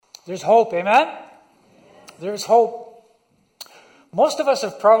There's hope, amen? There's hope. Most of us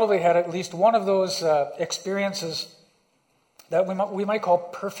have probably had at least one of those experiences that we might call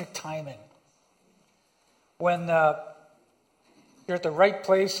perfect timing. When you're at the right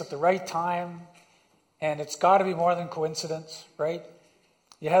place at the right time, and it's got to be more than coincidence, right?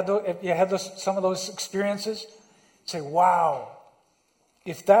 You had some of those experiences. Say, wow,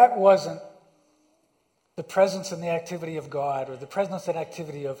 if that wasn't the presence and the activity of God, or the presence and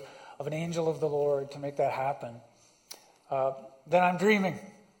activity of an angel of the Lord to make that happen, then I'm dreaming.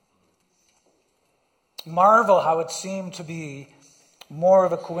 Marvel how it seemed to be more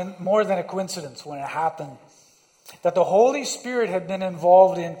than a coincidence when it happened. That the Holy Spirit had been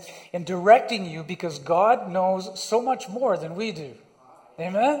involved in directing you, because God knows so much more than we do.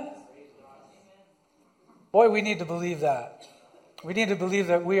 Amen? Boy, we need to believe that. We need to believe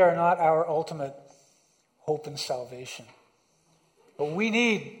that we are not our ultimate hope and salvation. But we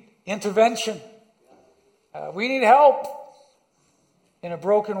need intervention. We need help in a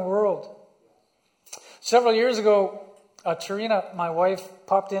broken world. Several years ago, Tarina, my wife,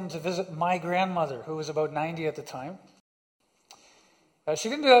 popped in to visit my grandmother, who was about 90 at the time. She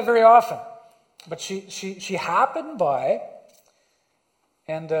didn't do that very often, but she happened by,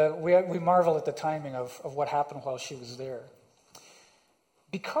 and we marvel at the timing of what happened while she was there.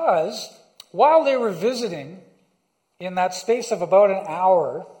 Because while they were visiting, in that space of about an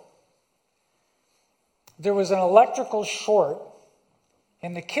hour, there was an electrical short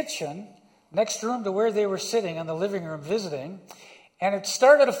in the kitchen, next room to where they were sitting in the living room visiting, and it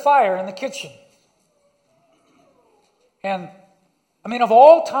started a fire in the kitchen. And, I mean, of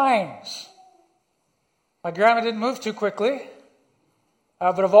all times, my grandma didn't move too quickly,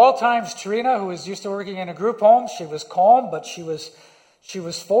 but of all times, Tarina, who was used to working in a group home, she was calm, but she was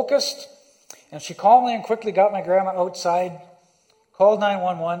focused, and she calmly and quickly got my grandma outside, called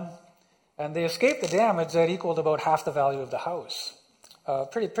 911, and they escaped the damage that equaled about half the value of the house.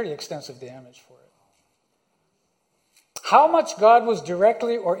 Pretty extensive damage for it. How much God was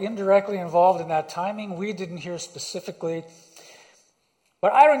directly or indirectly involved in that timing, we didn't hear specifically.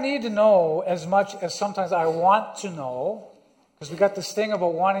 But I don't need to know as much as sometimes I want to know, because we got this thing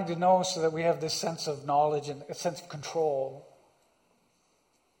about wanting to know so that we have this sense of knowledge and a sense of control.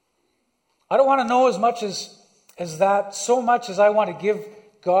 I don't want to know as much as that, so much as I want to give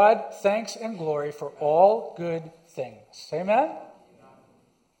God thanks and glory for all good things. Amen?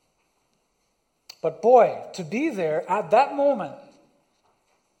 But boy, to be there at that moment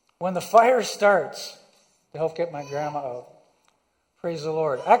when the fire starts to help get my grandma out. Praise the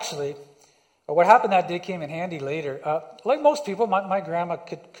Lord. Actually, what happened that day came in handy later. Like most people, my grandma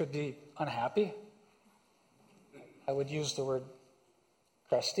could be unhappy. I would use the word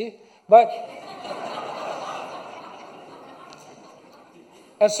crusty. But,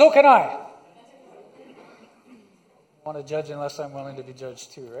 and so can I. Want to judge unless I'm willing to be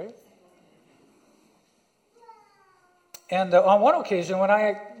judged too, right? And on one occasion, when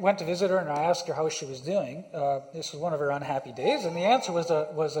I went to visit her and I asked her how she was doing, this was one of her unhappy days, and the answer was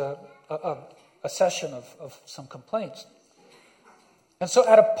a session of some complaints. And so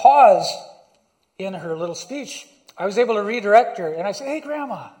at a pause in her little speech, I was able to redirect her, and I said, "Hey,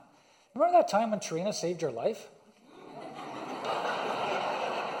 Grandma, remember that time when Tarina saved your life?"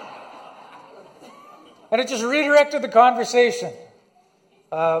 And it just redirected the conversation.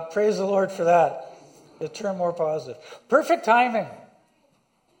 Praise the Lord for that. It turned more positive. Perfect timing.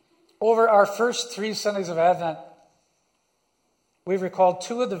 Over our first 3 Sundays of Advent, we've recalled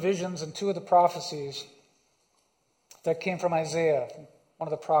 2 of the visions and 2 of the prophecies that came from Isaiah, one of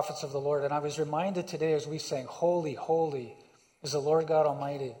the prophets of the Lord. And I was reminded today as we sang, "Holy, holy is the Lord God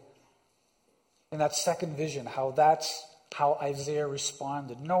Almighty." In that second vision, that's how Isaiah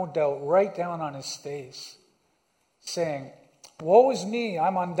responded. No doubt, right down on his face, saying, "Woe is me,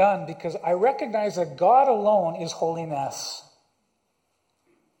 I'm undone, because I recognize that God alone is holiness.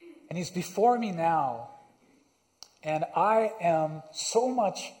 And he's before me now, and I am so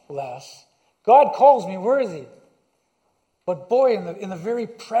much less. God calls me worthy. But boy, in the very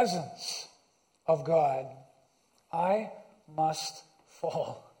presence of God, I must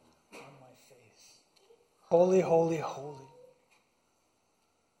fall on my face. Holy, holy, holy."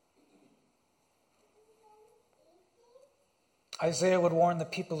 Isaiah would warn the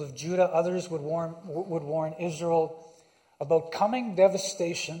people of Judah. Others would warn Israel about coming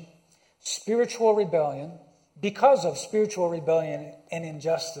devastation, spiritual rebellion, because of spiritual rebellion and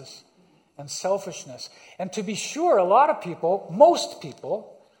injustice and selfishness. And to be sure, a lot of people, most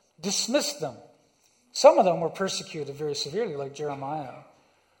people, dismissed them. Some of them were persecuted very severely, like Jeremiah,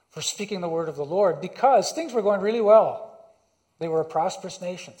 for speaking the word of the Lord, because things were going really well. They were a prosperous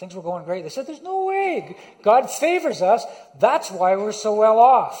nation. Things were going great. They said, there's no way. God favors us. That's why we're so well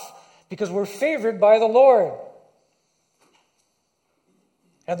off, because we're favored by the Lord.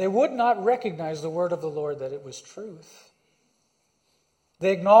 And they would not recognize the word of the Lord, that it was truth.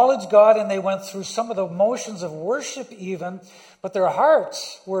 They acknowledged God, and they went through some of the motions of worship even, but their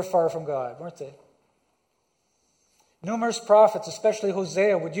hearts were far from God, weren't they? Numerous prophets, especially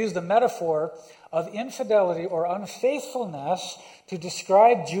Hosea, would use the metaphor of infidelity or unfaithfulness to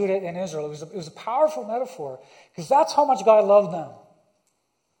describe Judah and Israel. It was a powerful metaphor, because that's how much God loved them.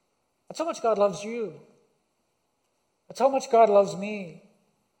 That's how much God loves you. That's how much God loves me.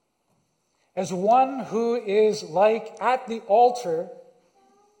 As one who is like at the altar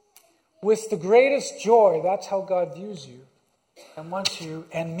with the greatest joy, that's how God views you and wants you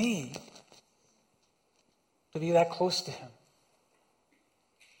and me to be that close to Him.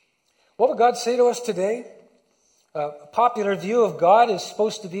 What would God say to us today? A popular view of God is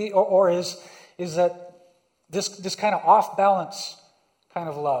supposed to be, or is that this kind of off-balance kind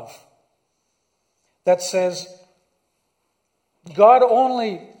of love that says God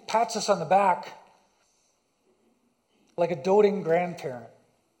only pats us on the back like a doting grandparent.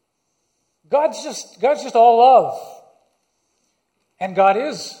 God's just all love. And God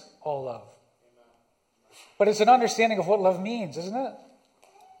is all love. But it's an understanding of what love means, isn't it?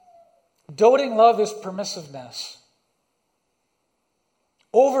 Doting love is permissiveness.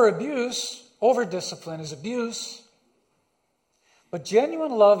 Over discipline is abuse. But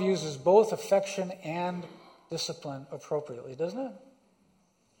genuine love uses both affection and discipline appropriately, doesn't it?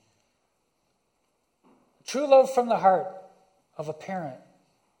 True love from the heart of a parent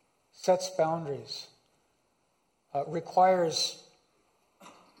sets boundaries, requires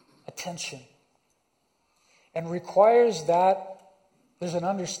attention, and requires that there's an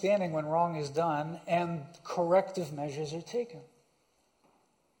understanding when wrong is done and corrective measures are taken.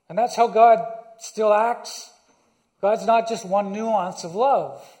 And that's how God still acts. God's not just one nuance of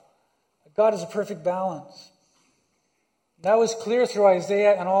love. God is a perfect balance. That was clear through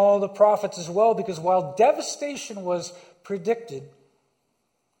Isaiah and all the prophets as well, because while devastation was predicted,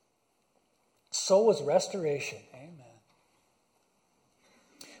 so was restoration. Amen.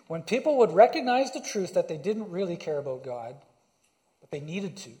 When people would recognize the truth that they didn't really care about God, but they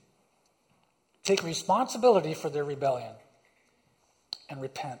needed to, take responsibility for their rebellion and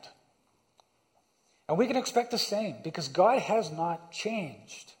repent. And we can expect the same, because God has not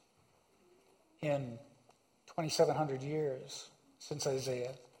changed in 2,700 years since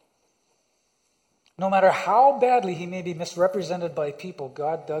Isaiah. No matter how badly he may be misrepresented by people,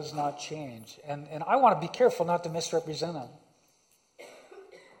 God does not change. And I want to be careful not to misrepresent him,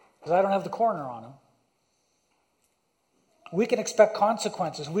 because I don't have the corner on him. We can expect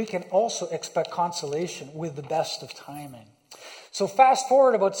consequences. We can also expect consolation with the best of timing. So fast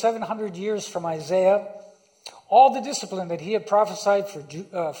forward about 700 years from Isaiah, all the discipline that he had prophesied for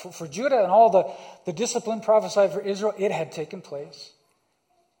Judah and all the discipline prophesied for Israel, it had taken place.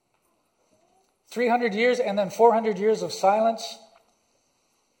 300 years and then 400 years of silence.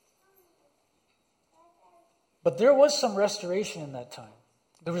 But there was some restoration in that time.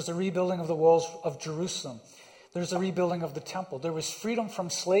 There was the rebuilding of the walls of Jerusalem. There was the rebuilding of the temple. There was freedom from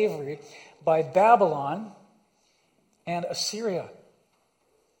slavery by Babylon and Assyria.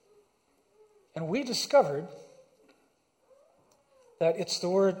 And we discovered that it's the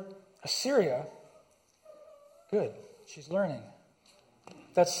word Assyria. Good, she's learning.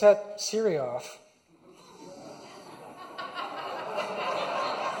 That set Syria off.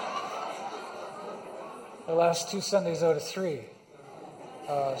 The last 2 Sundays out of 3.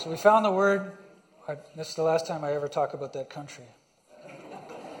 So we found the word. This is the last time I ever talk about that country.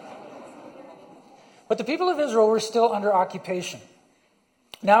 But the people of Israel were still under occupation.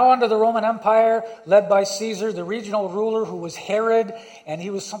 Now under the Roman Empire, led by Caesar, the regional ruler who was Herod, and he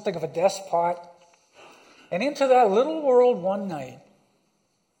was something of a despot. And into that little world one night,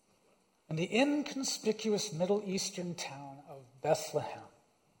 in the inconspicuous Middle Eastern town of Bethlehem,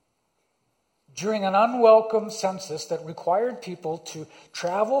 during an unwelcome census that required people to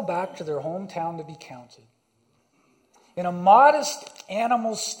travel back to their hometown to be counted, in a modest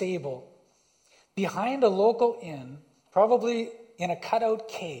animal stable behind a local inn, probably in a cutout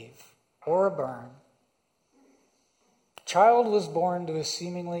cave or a barn, a child was born to a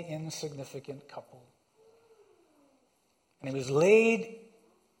seemingly insignificant couple. And he was laid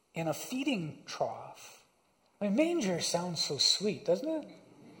in a feeding trough. I mean, manger sounds so sweet, doesn't it?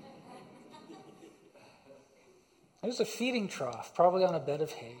 It was a feeding trough, probably on a bed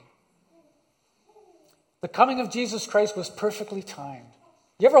of hay. The coming of Jesus Christ was perfectly timed.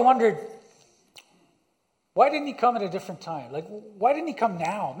 You ever wondered Why didn't he come at a different time? Like, why didn't he come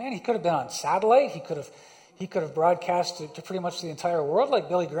now? Man, he could have been on satellite. He could have broadcast to pretty much the entire world like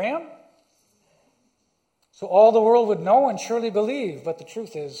Billy Graham. So all the world would know and surely believe. But the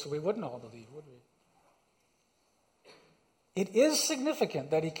truth is, we wouldn't all believe, would we? It is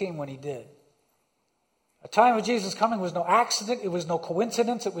significant that he came when he did. The time of Jesus' coming was no accident. It was no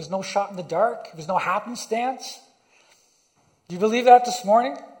coincidence. It was no shot in the dark. It was no happenstance. Do you believe that this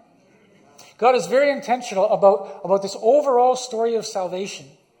morning? God is very intentional about this overall story of salvation.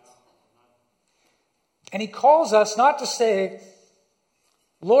 And he calls us not to say,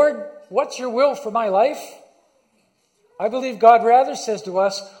 Lord, what's your will for my life? I believe God rather says to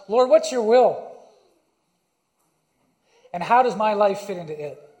us, Lord, what's your will? And how does my life fit into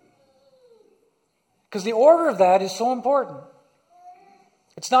it? Because the order of that is so important.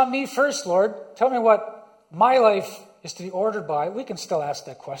 It's not me first, Lord. Tell me what my life is to be ordered by. We can still ask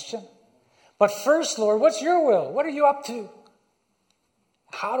that question. But first, Lord, what's your will? What are you up to?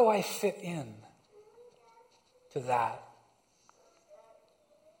 How do I fit in to that?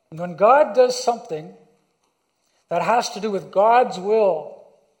 And when God does something that has to do with God's will,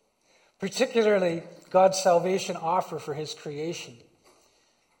 particularly God's salvation offer for his creation,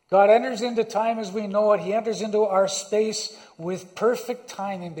 God enters into time as we know it. He enters into our space with perfect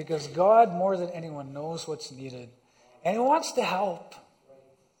timing because God, more than anyone, knows what's needed. And he wants to help.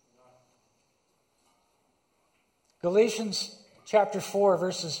 Galatians chapter 4,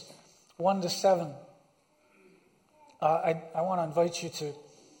 verses 1 to 7. I want to invite you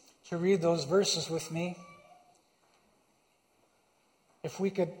to read those verses with me. If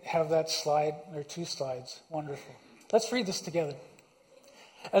we could have that slide, or 2 slides. Wonderful. Let's read this together.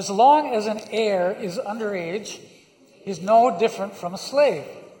 As long as an heir is underage, he is no different from a slave,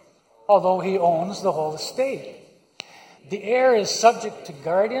 although he owns the whole estate. The heir is subject to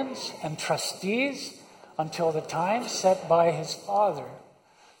guardians and trustees until the time set by his father.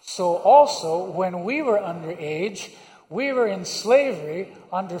 So also, when we were underage, we were in slavery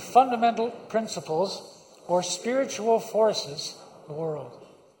under fundamental principles or spiritual forces of the world.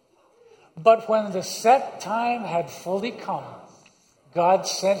 But when the set time had fully come, God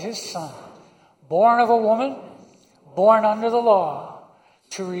sent his Son, born of a woman, born under the law,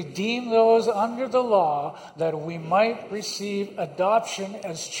 to redeem those under the law, that we might receive adoption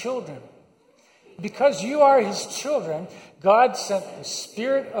as children. Because you are his children, God sent the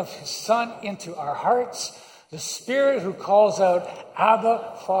Spirit of his Son into our hearts, the Spirit who calls out,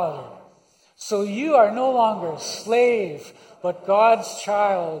 Abba, Father. So you are no longer a slave, but God's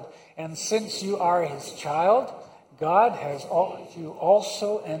child. And since you are his child, God has you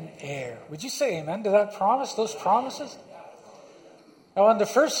also an heir. Would you say amen to that promise, those promises? Now, on the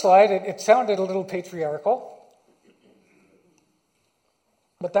first slide, it sounded a little patriarchal.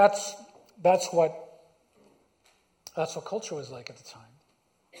 But that's what culture was like at the time.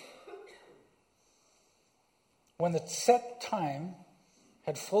 When the set time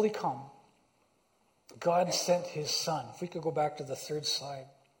had fully come, God sent his Son. If we could go back to the 3rd slide.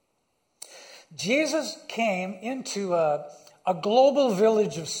 Jesus came into a global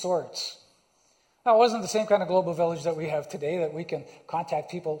village of sorts. Now, it wasn't the same kind of global village that we have today, that we can contact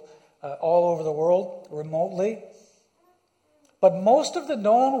people all over the world remotely. But most of the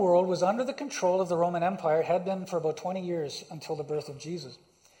known world was under the control of the Roman Empire. It had been for about 20 years until the birth of Jesus.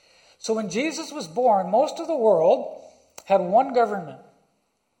 So when Jesus was born, most of the world had one government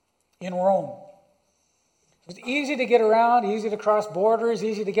in Rome. It was easy to get around, easy to cross borders,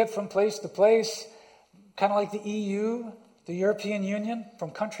 easy to get from place to place, kind of like the EU, the European Union,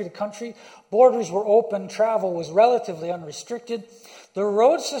 from country to country. Borders were open, travel was relatively unrestricted. The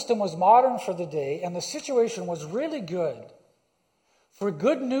road system was modern for the day, and the situation was really good for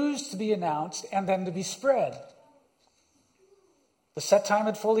good news to be announced and then to be spread. The set time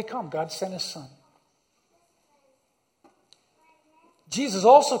had fully come. God sent his Son. Jesus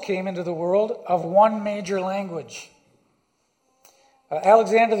also came into the world of one major language.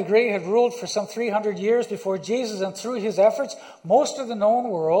 Alexander the Great had ruled for some 300 years before Jesus, and through his efforts, most of the known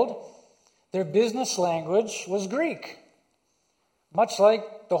world, their business language was Greek. Much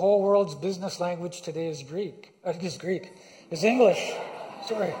like the whole world's business language today is is English.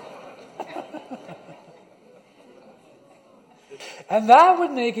 Sorry. And that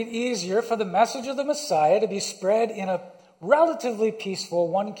would make it easier for the message of the Messiah to be spread in a relatively peaceful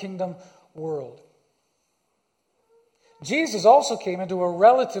one-kingdom world. Jesus also came into a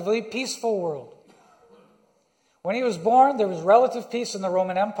relatively peaceful world. When he was born, there was relative peace in the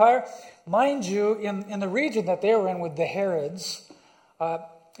Roman Empire. Mind you, in the region that they were in with the Herods,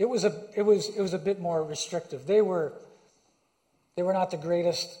 it was a bit more restrictive. They were not the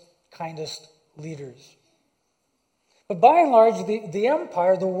greatest, kindest leaders. But by and large, the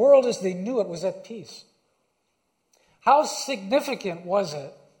empire, the world as they knew it, was at peace. How significant was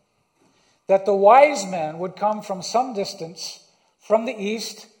it that the wise men would come from some distance from the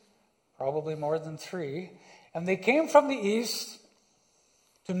east, probably more than 3, and they came from the east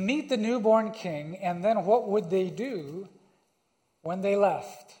to meet the newborn king, and then what would they do when they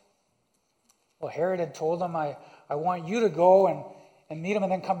left? Well, Herod had told them, I want you to go and meet him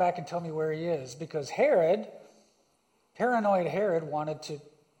and then come back and tell me where he is. Because Herod, paranoid Herod, wanted to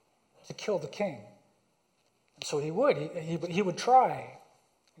kill the king. And so he would. He would try.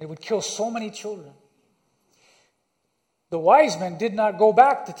 He would kill so many children. The wise men did not go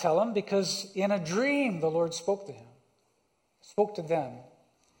back to tell him because in a dream the Lord spoke to him, spoke to them.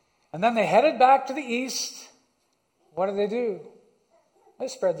 And then they headed back to the east. What did they do? They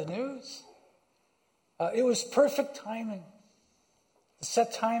spread the news. It was perfect timing. The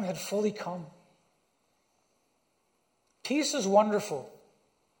set time had fully come. Peace is wonderful.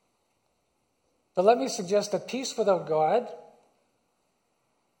 But let me suggest that peace without God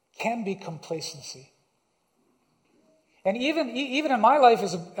can be complacency. And even in my life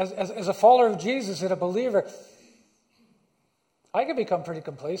as a follower of Jesus and a believer, I can become pretty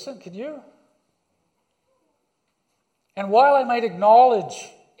complacent. Can you? And while I might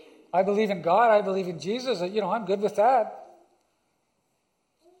acknowledge I believe in God, I believe in Jesus, I'm good with that.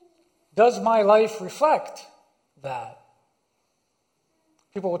 Does my life reflect that?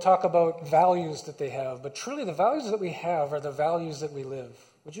 People will talk about values that they have, but truly the values that we have are the values that we live.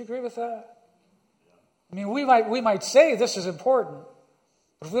 Would you agree with that? I mean, we might say this is important,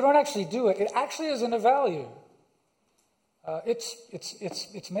 but if we don't actually do it, it actually isn't a value.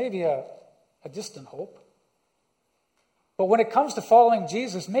 It's maybe a distant hope. But when it comes to following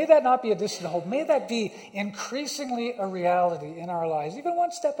Jesus, may that not be a distant hope. May that be increasingly a reality in our lives, even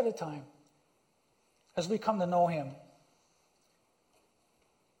one step at a time, as we come to know him.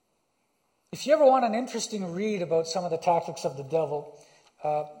 If you ever want an interesting read about some of the tactics of the devil,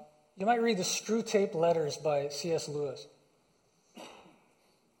 you might read the Screwtape Letters by C.S. Lewis.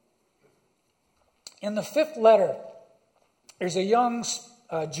 In the 5th letter, there's a young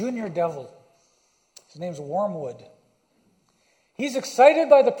junior devil. His name's Wormwood. He's excited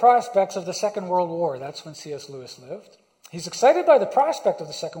by the prospects of the Second World War. That's when C.S. Lewis lived. He's excited by the prospect of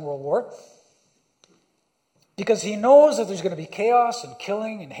the Second World War because he knows that there's going to be chaos and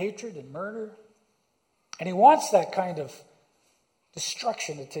killing and hatred and murder. And he wants that kind of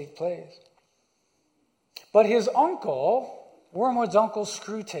destruction to take place. But his uncle, Wormwood's uncle,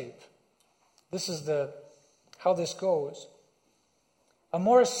 Screwtape, this is how this goes. A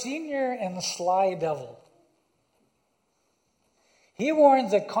more senior and sly devil. He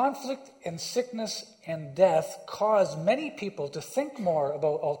warns that conflict and sickness and death cause many people to think more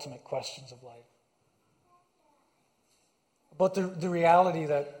about ultimate questions of life. About the reality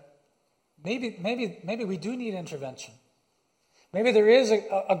that maybe we do need intervention. Maybe there is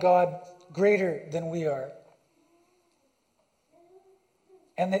a God greater than we are.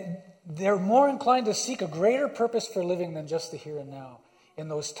 And that they're more inclined to seek a greater purpose for living than just the here and now in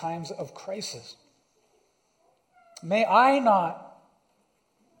those times of crisis. May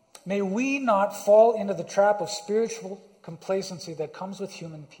we not fall into the trap of spiritual complacency that comes with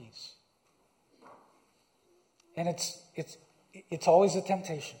human peace. And it's always a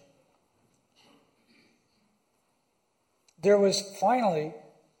temptation. There was finally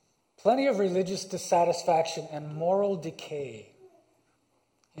plenty of religious dissatisfaction and moral decay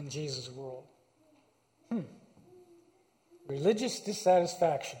in Jesus' world. Religious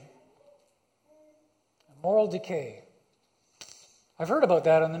dissatisfaction and moral decay. I've heard about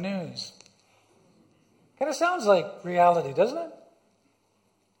that on the news. Kind of sounds like reality, doesn't it?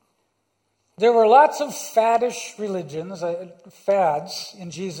 There were lots of faddish religions, fads in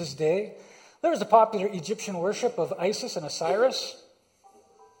Jesus' day. There was the popular Egyptian worship of Isis and Osiris.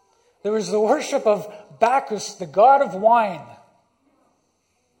 There was the worship of Bacchus, the god of wine.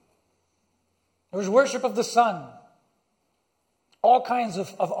 There was worship of the sun. All kinds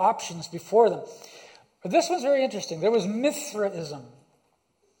of options before them. But this one's very interesting. There was Mithraism.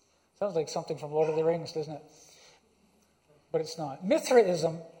 Sounds like something from Lord of the Rings, doesn't it? But it's not.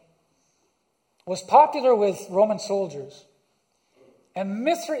 Mithraism was popular with Roman soldiers. And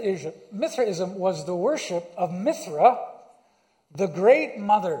Mithraism was the worship of Mithra, the great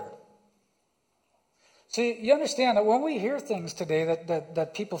mother. So you understand that when we hear things today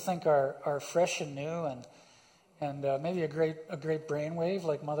that people think are fresh and new and maybe a great brainwave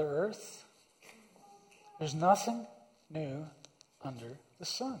like Mother Earth, there's nothing new under the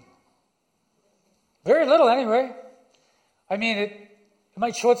sun. Very little anyway. I mean, It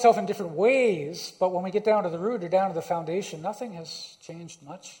might show itself in different ways, but when we get down to the root or down to the foundation, nothing has changed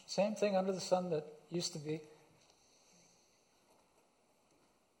much. Same thing under the sun that used to be.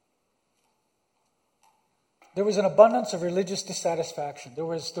 There was an abundance of religious dissatisfaction. There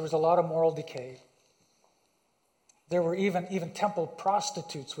was a lot of moral decay. There were even temple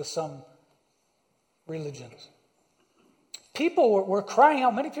prostitutes with some religions. People were crying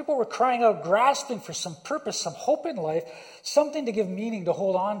out. Many people were crying out, grasping for some purpose, some hope in life, something to give meaning, to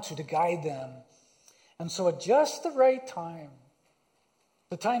hold on to guide them. And so at just the right time,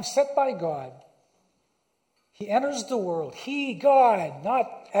 the time set by God, he enters the world. He, God,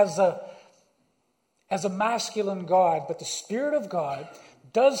 not as a masculine God, but the Spirit of God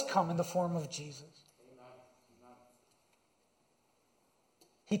does come in the form of Jesus.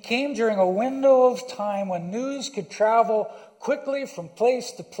 He came during a window of time when news could travel quickly from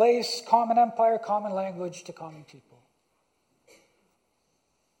place to place, common empire, common language to common people.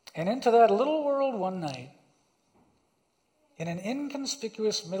 And into that little world one night, in an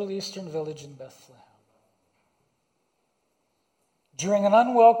inconspicuous Middle Eastern village in Bethlehem, during an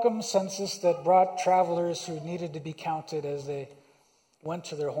unwelcome census that brought travelers who needed to be counted as they went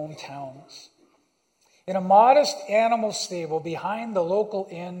to their hometowns, in a modest animal stable behind the local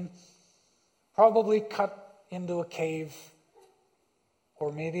inn, probably cut into a cave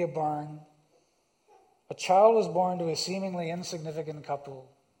or maybe a barn, a child was born to a seemingly insignificant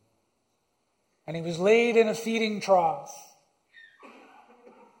couple. And he was laid in a feeding trough,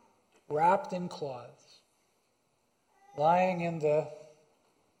 wrapped in cloths, lying in the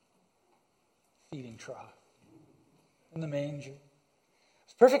feeding trough, in the manger.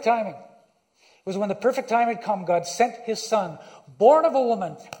 It's perfect timing. It was when the perfect time had come, God sent his son, born of a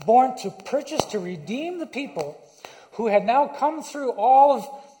woman, born to purchase, to redeem the people who had now come through all of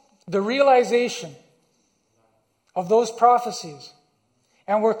the realization of those prophecies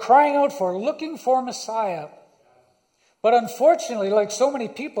and were crying out for, looking for Messiah. But unfortunately, like so many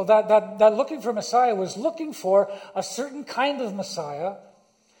people, that looking for Messiah was looking for a certain kind of Messiah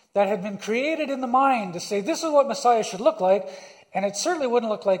that had been created in the mind to say, this is what Messiah should look like. And it certainly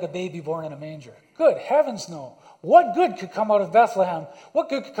wouldn't look like a baby born in a manger. Good heavens, no. What good could come out of Bethlehem? What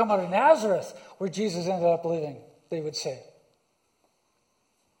good could come out of Nazareth, where Jesus ended up living, they would say.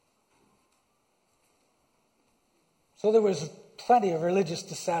 So there was plenty of religious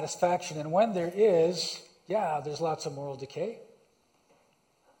dissatisfaction. And when there is, there's lots of moral decay.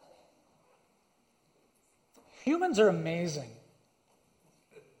 Humans are amazing.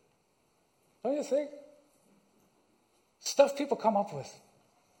 Don't you think? Stuff people come up with.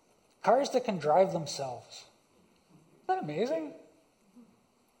 Cars that can drive themselves. Isn't that amazing?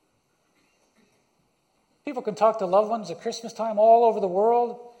 People can talk to loved ones at Christmas time all over the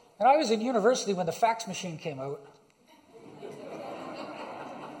world. And I was in university when the fax machine came out.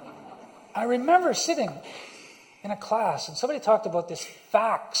 I remember sitting in a class and somebody talked about this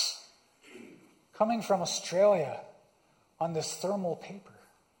fax coming from Australia on this thermal paper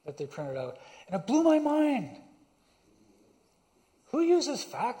that they printed out. And it blew my mind. Who uses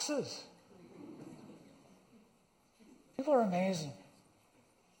faxes? People are amazing.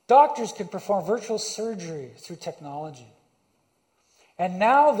 Doctors can perform virtual surgery through technology. And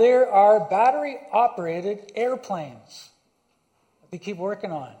now there are battery-operated airplanes that they keep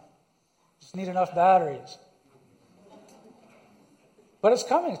working on. Just need enough batteries. But it's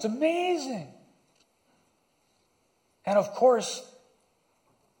coming. It's amazing. And of course,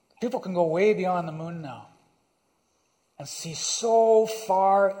 people can go way beyond the moon now and see so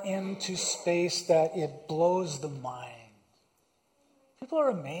far into space that it blows the mind. People are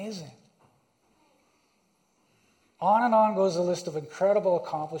amazing. On and on goes the list of incredible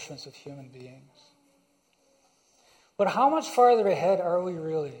accomplishments of human beings. But how much farther ahead are we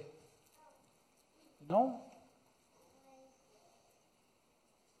really? No.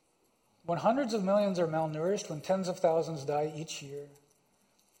 When hundreds of millions are malnourished, when tens of thousands die each year,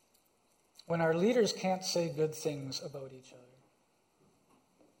 when our leaders can't say good things about each other,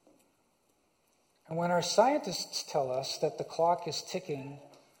 and when our scientists tell us that the clock is ticking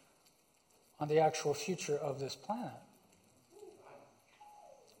on the actual future of this planet.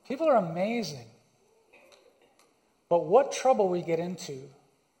 People are amazing. But what trouble we get into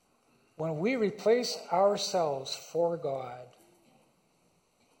when we replace ourselves for God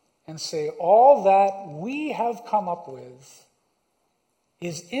and say all that we have come up with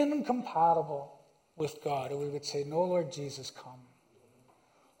is incompatible with God. And we would say, no, Lord Jesus, come.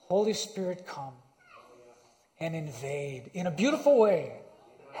 Holy Spirit, come and invade in a beautiful way.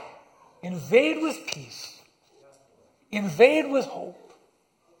 Invade with peace. Invade with hope.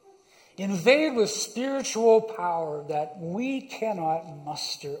 invade with spiritual power that we cannot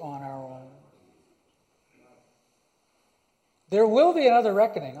muster on our own. There will be another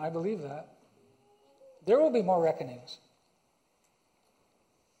reckoning, I believe that. There will be more reckonings.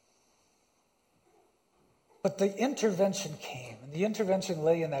 But the intervention came, and the intervention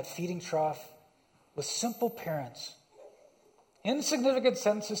lay in that feeding trough with simple parents. Insignificant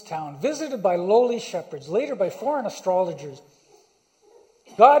census town, visited by lowly shepherds, later by foreign astrologers.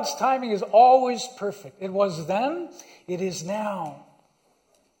 God's timing is always perfect. It was then, it is now.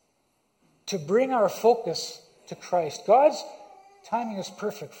 To bring our focus to Christ. God's timing is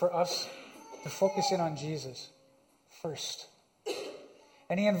perfect for us to focus in on Jesus first.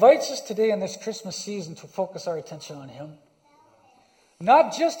 And he invites us today in this Christmas season to focus our attention on him.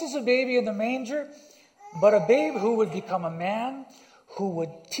 Not just as a baby in the manger, but a babe who would become a man, who would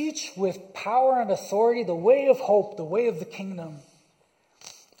teach with power and authority the way of hope, the way of the kingdom.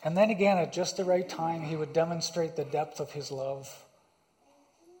 And then again, at just the right time, he would demonstrate the depth of his love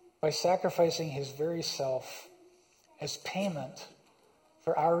by sacrificing his very self as payment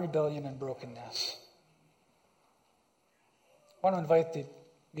for our rebellion and brokenness. I want to invite the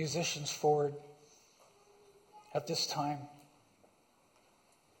musicians forward at this time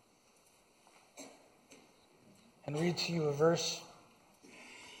and read to you a verse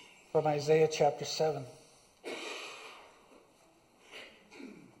from Isaiah chapter 7, which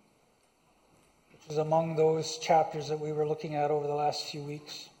is among those chapters that we were looking at over the last few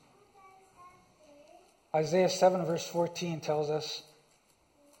weeks. Isaiah 7 verse 14 tells us,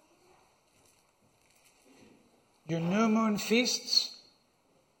 your new moon feasts,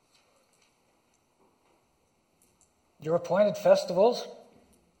 your appointed festivals,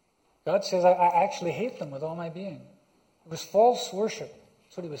 God says, I actually hate them with all my being. It was false worship.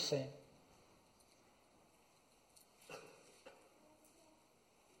 That's what he was saying.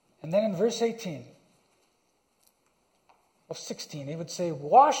 And then in verse 18 of 16, he would say,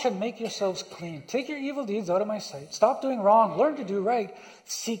 wash and make yourselves clean. Take your evil deeds out of my sight. Stop doing wrong. Learn to do right.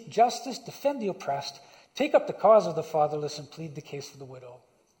 Seek justice. Defend the oppressed. Take up the cause of the fatherless and plead the case of the widow.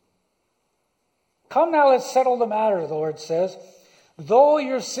 Come now, let's settle the matter, the Lord says. Though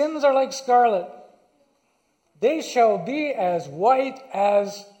your sins are like scarlet, they shall be as white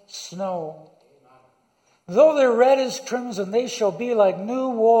as snow. Though they're red as crimson, they shall be like new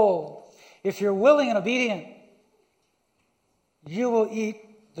wool. If you're willing and obedient, you will eat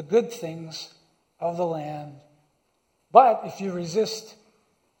the good things of the land. But if you resist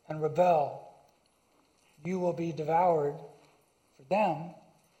and rebel, you will be devoured for them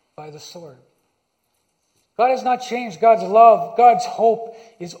by the sword. God has not changed. God's love, God's hope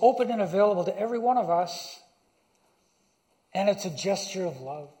is open and available to every one of us. And it's a gesture of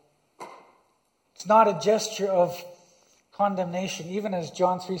love. It's not a gesture of condemnation. Even as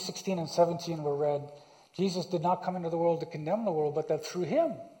John 3:16 and 17 were read, Jesus did not come into the world to condemn the world, but that through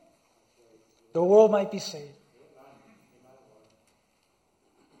him the world might be saved.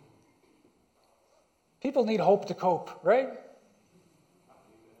 People need hope to cope, right?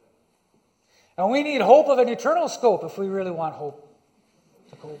 And we need hope of an eternal scope if we really want hope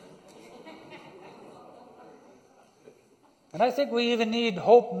to cope. And I think we even need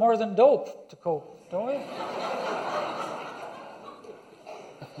hope more than dope to cope, don't we?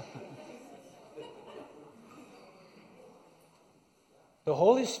 The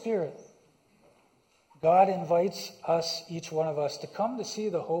Holy Spirit, God invites us, each one of us, to come to see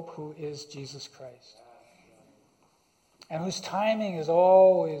the hope who is Jesus Christ. And whose timing is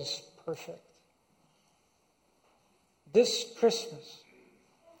always perfect. This Christmas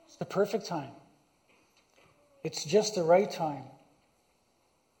is the perfect time. It's just the right time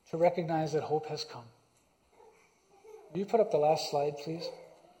to recognize that hope has come. Will you put up the last slide, please?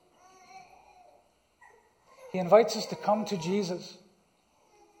 He invites us to come to Jesus.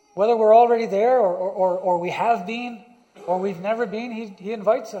 Whether we're already there or we have been or we've never been, he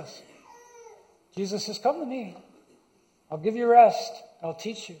invites us. Jesus says, come to me. I'll give you rest. I'll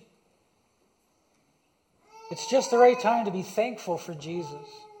teach you. It's just the right time to be thankful for Jesus.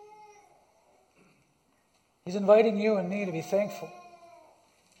 He's inviting you and me to be thankful.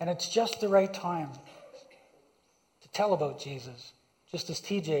 And it's just the right time to tell about Jesus. Just as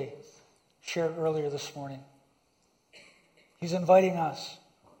TJ shared earlier this morning. He's inviting us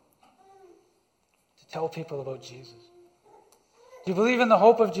to tell people about Jesus. Do you believe in the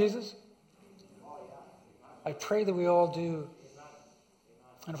hope of Jesus? I pray that we all do.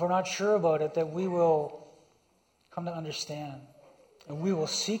 And if we're not sure about it, that we will come to understand. And we will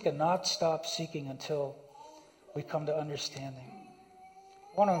seek and not stop seeking until we come to understanding.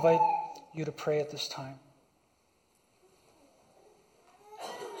 I want to invite you to pray at this time.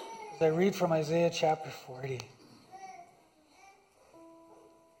 I read from Isaiah chapter 40.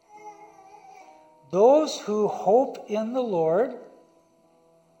 Those who hope in the Lord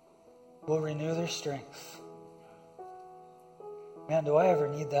will renew their strength. Man, do I ever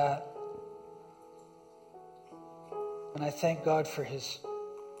need that? And I thank God for His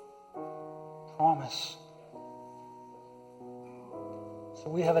promise. So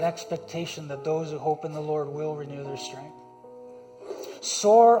we have an expectation that those who hope in the Lord will renew their strength.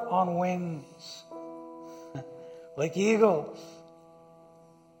 Soar on wings like eagles.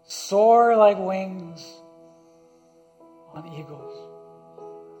 Soar like wings on eagles.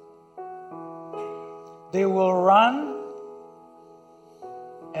 They will run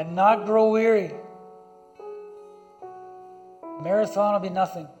and not grow weary. Marathon will be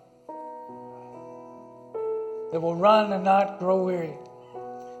nothing. They will run and not grow weary.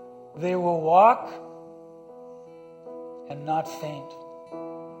 They will walk and not faint.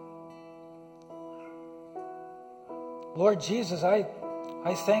 Lord Jesus, I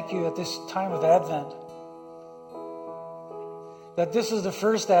thank you at this time of Advent that this is the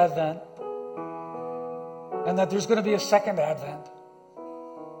first Advent and that there's going to be a second Advent.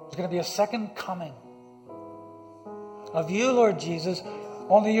 There's going to be a second coming of you, Lord Jesus.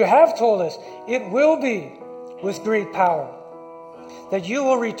 Only you have told us it will be with great power, that you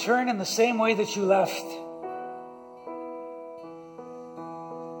will return in the same way that you left.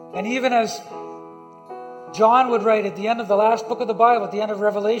 And even as John would write at the end of the last book of the Bible, at the end of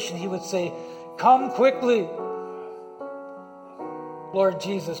Revelation, he would say, "Come quickly, Lord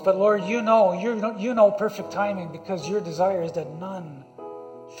Jesus." But Lord, you know perfect timing, because your desire is that none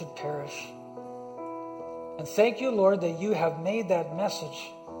should perish. And thank you, Lord, that you have made that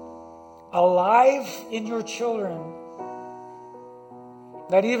message alive in your children.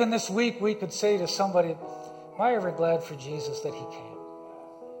 That even this week we could say to somebody, "Am I ever glad for Jesus that He came?"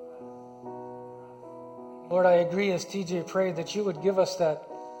 Lord, I agree, as TJ prayed, that you would give us that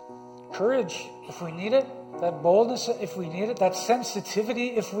courage if we need it, that boldness if we need it, that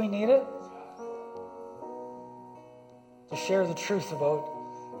sensitivity if we need it, to share the truth about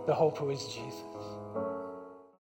the hope who is Jesus.